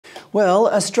Well,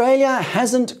 Australia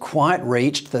hasn't quite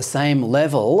reached the same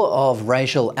level of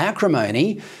racial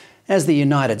acrimony as the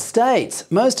United States.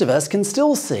 Most of us can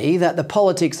still see that the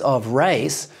politics of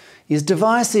race is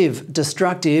divisive,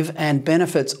 destructive, and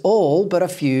benefits all but a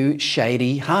few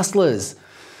shady hustlers.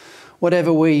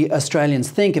 Whatever we Australians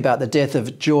think about the death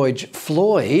of George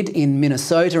Floyd in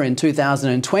Minnesota in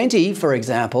 2020, for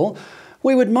example,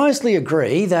 we would mostly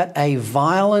agree that a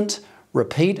violent,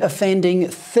 repeat-offending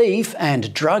thief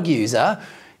and drug user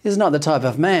is not the type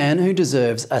of man who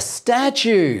deserves a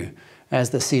statue, as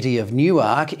the city of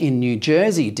Newark in New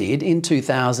Jersey did in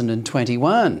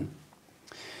 2021.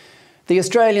 The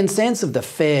Australian sense of the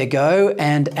fair go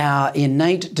and our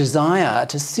innate desire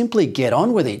to simply get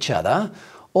on with each other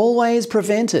always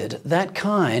prevented that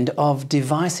kind of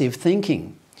divisive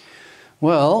thinking.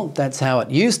 Well, that's how it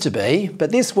used to be,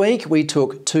 but this week we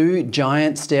took two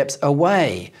giant steps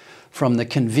away from the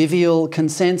convivial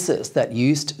consensus that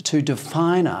used to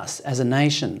define us as a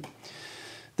nation.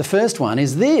 The first one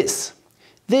is this.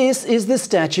 This is the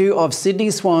statue of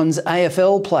Sydney Swans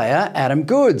AFL player Adam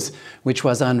Goodes, which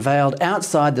was unveiled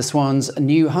outside the Swans'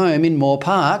 new home in Moore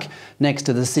Park, next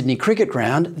to the Sydney Cricket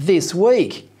Ground, this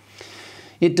week.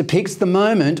 It depicts the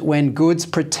moment when Goodes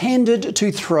pretended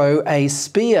to throw a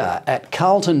spear at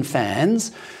Carlton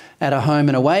fans at a home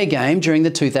and away game during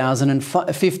the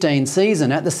 2015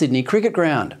 season at the Sydney Cricket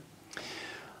Ground.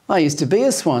 I used to be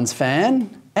a Swans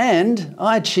fan and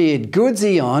I cheered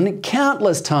Goodesy on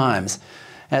countless times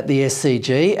at the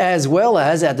SCG as well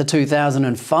as at the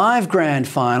 2005 Grand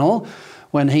Final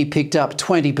when he picked up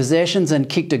 20 possessions and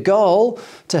kicked a goal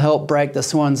to help break the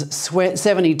Swans'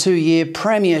 72-year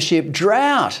premiership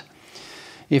drought.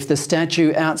 If the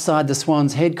statue outside the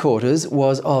Swans' headquarters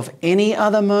was of any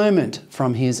other moment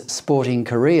from his sporting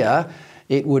career,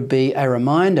 it would be a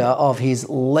reminder of his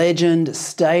legend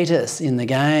status in the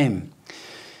game.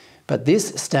 But this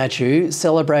statue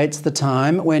celebrates the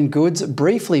time when Goodes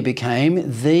briefly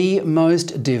became the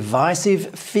most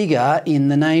divisive figure in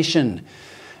the nation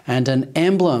and an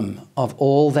emblem of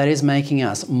all that is making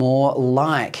us more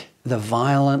like the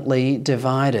violently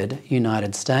divided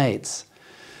United States.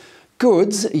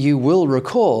 Goodes, you will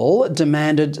recall,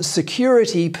 demanded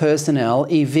security personnel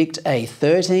evict a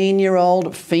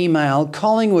 13-year-old female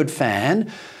Collingwood fan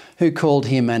who called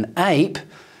him an ape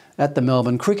at the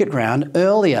Melbourne Cricket Ground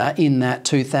earlier in that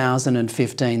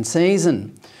 2015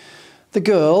 season. The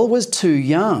girl was too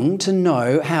young to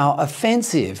know how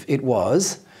offensive it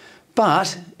was,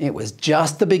 but it was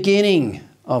just the beginning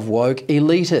of woke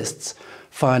elitists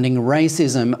finding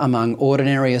racism among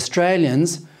ordinary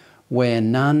Australians where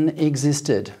none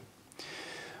existed.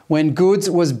 When Goodes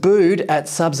was booed at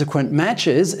subsequent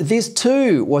matches, this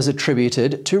too was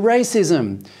attributed to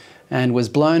racism and was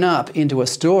blown up into a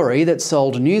story that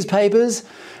sold newspapers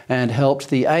and helped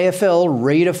the AFL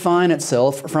redefine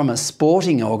itself from a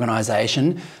sporting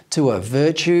organisation to a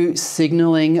virtue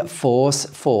signalling force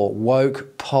for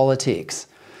woke politics.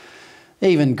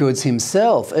 Even Goodes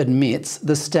himself admits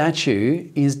the statue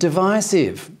is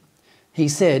divisive. He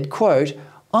said, quote,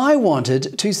 "I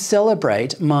wanted to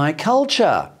celebrate my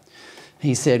culture,"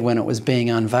 he said when it was being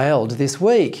unveiled this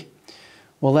week.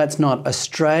 Well, that's not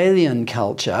Australian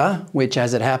culture, which,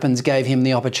 as it happens, gave him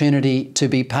the opportunity to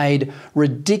be paid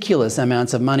ridiculous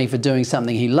amounts of money for doing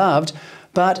something he loved,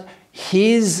 but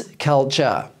his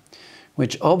culture,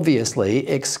 which obviously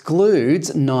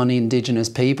excludes non-Indigenous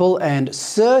people and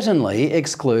certainly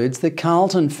excludes the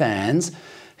Carlton fans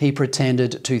he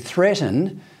pretended to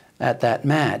threaten at that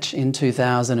match in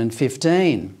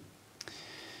 2015.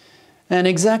 And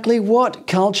exactly what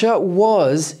culture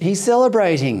was he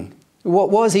celebrating?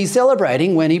 What was he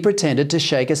celebrating when he pretended to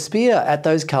shake a spear at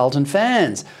those Carlton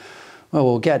fans? Well,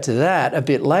 we'll get to that a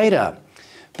bit later.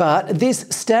 But this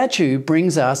statue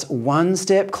brings us one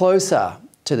step closer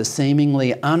to the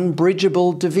seemingly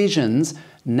unbridgeable divisions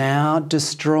now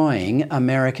destroying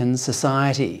American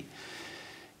society.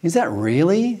 Is that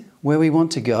really where we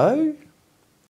want to go?